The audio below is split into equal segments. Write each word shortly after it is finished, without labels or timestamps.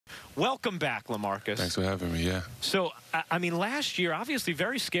welcome back, LaMarcus. Thanks for having me, yeah. So, I mean, last year, obviously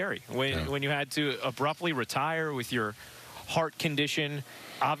very scary when you had to abruptly retire with your heart condition.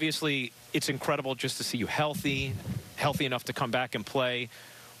 Obviously, it's incredible just to see you healthy enough to come back and play.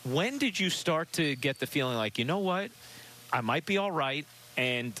 When did you start to get the feeling like, you know what, I might be all right,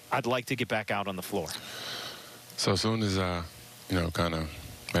 and I'd like to get back out on the floor? So as soon as I, kind of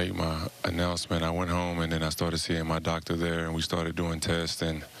made my announcement, I went home, and then I started seeing my doctor there, and we started doing tests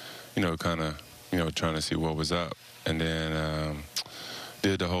and, kind of, trying to see what was up. And then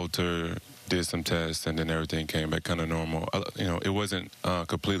did the whole tour, did some tests, and then everything came back kind of normal. It wasn't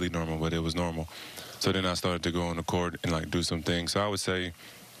completely normal, but it was normal. So then I started to go on the court and, like, do some things. So I would say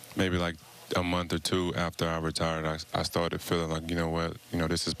maybe, like, a month or two after I retired, I started feeling like, you know what,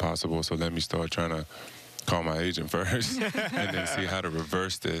 this is possible, so let me start trying to call my agent first and then see how to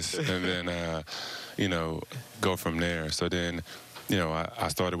reverse this and then, go from there. So then, I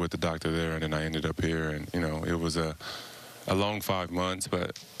started with the doctor there, and then I ended up here, and, it was a long 5 months,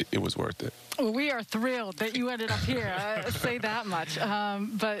 but it was worth it. Well, we are thrilled that you ended up here. I say that much.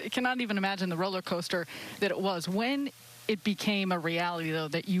 But cannot even imagine the roller coaster that it was. When it became a reality, though,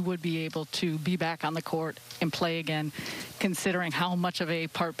 that you would be able to be back on the court and play again, considering how much of a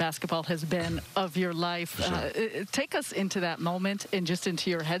part basketball has been of your life. Sure. Take us into that moment and just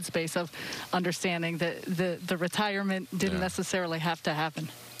into your headspace of understanding that the retirement didn't necessarily have to happen.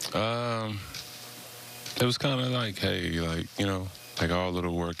 It was kind of like, hey, like all of the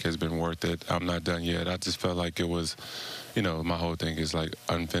work has been worth it. I'm not done yet. I just felt like it was, my whole thing is like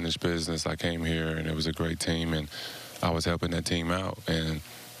unfinished business. I came here, and it was a great team, and I was helping that team out, and,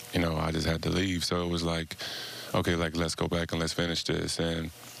 I just had to leave. So it was like, okay, like, let's go back and let's finish this.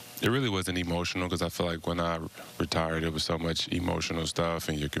 And it really wasn't emotional, because I feel like when I retired, it was so much emotional stuff,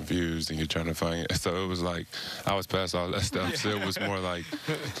 and you're confused, and you're trying to find it. So it was like, I was past all that stuff. So it was more like,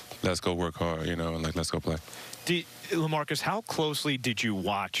 let's go work hard, and like, let's go play. LaMarcus, how closely did you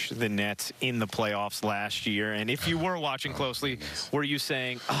watch the Nets in the playoffs last year? And if you were watching closely, were you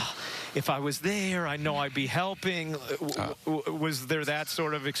saying, if I was there, I know I'd be helping? Was there that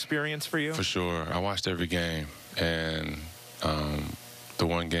sort of experience for you? For sure. I watched every game. And the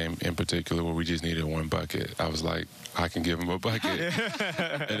one game in particular where we just needed one bucket, I was like, I can give him a bucket.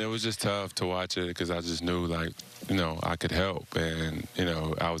 And it was just tough to watch it, because I just knew, like, I could help. And,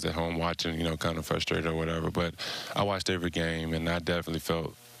 I was at home watching, kind of frustrated or whatever. But I watched every game, and I definitely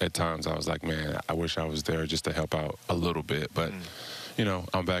felt at times I was like, man, I wish I was there just to help out a little bit. But,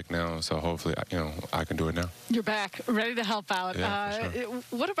 I'm back now, so hopefully, I can do it now. You're back, ready to help out. Yeah, for sure.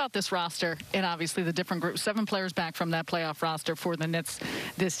 What about this roster and obviously the different groups? 7 players back from that playoff roster for the Nets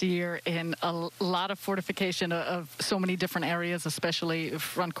this year, and a lot of fortification of so many different areas, especially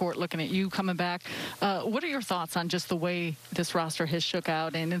front court, looking at you coming back. What are your thoughts on just the way this roster has shook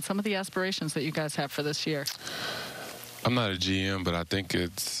out and in some of the aspirations that you guys have for this year? I'm not a GM, but I think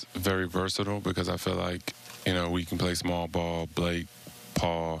it's very versatile, because I feel like, we can play small ball, Blake,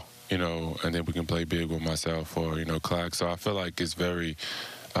 Paul, and then we can play big with myself or, Clark. So I feel like it's very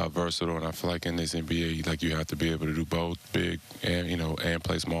versatile, and I feel like in this NBA, like, you have to be able to do both big and, and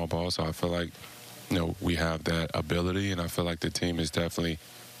play small ball. So I feel like, we have that ability, and I feel like the team is definitely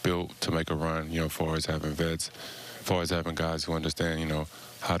built to make a run, as far as having vets, as far as having guys who understand,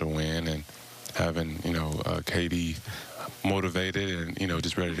 how to win, and having, KD motivated and,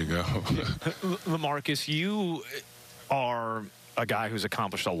 just ready to go. LaMarcus, you are a guy who's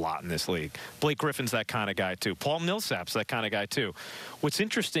accomplished a lot in this league. Blake Griffin's that kind of guy, too. Paul Millsap's that kind of guy, too. What's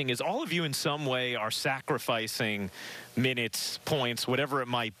interesting is all of you in some way are sacrificing minutes, points, whatever it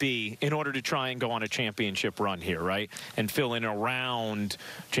might be, in order to try and go on a championship run here, right? And fill in around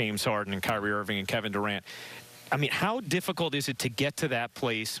James Harden and Kyrie Irving and Kevin Durant. I mean, how difficult is it to get to that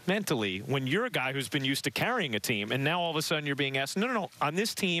place mentally when you're a guy who's been used to carrying a team, and now all of a sudden you're being asked, no, on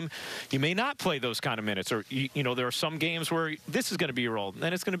this team, you may not play those kind of minutes, or, there are some games where this is going to be your role, and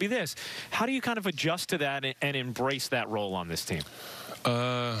then it's going to be this. How do you kind of adjust to that and embrace that role on this team?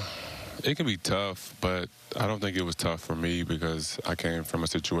 It can be tough, but I don't think it was tough for me, because I came from a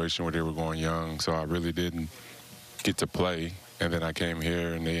situation where they were going young, so I really didn't get to play. And then I came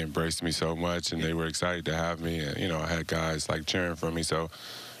here, and they embraced me so much, and they were excited to have me. And, I had guys, like, cheering for me. So,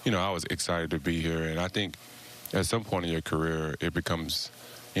 I was excited to be here. And I think at some point in your career, it becomes,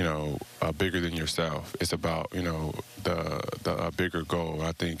 bigger than yourself. It's about, the bigger goal.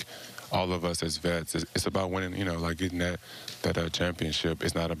 I think all of us as vets, it's about winning, you know, like getting that championship.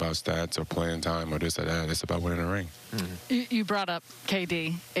 It's not about stats or playing time or this or that. It's about winning a ring. You brought up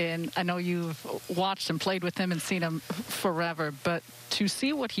KD, and I know you've watched and played with him and seen him forever, but to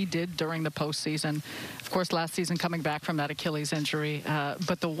see what he did during the postseason, of course, last season coming back from that Achilles injury,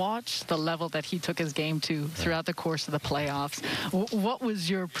 but to watch the level that he took his game to throughout the course of the playoffs, what was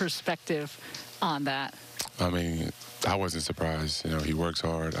your perspective on that? I mean, I wasn't surprised. You know, he works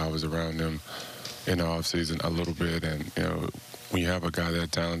hard. I was around him in the offseason a little bit, and, you know, when you have a guy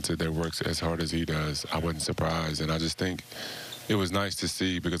that talented that works as hard as he does, I wasn't surprised. And I just think it was nice to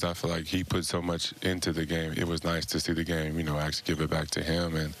see, because I feel like he put so much into the game. It was nice to see the game, you know, actually give it back to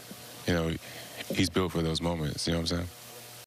him. And, you know, he's built for those moments. You know what I'm saying?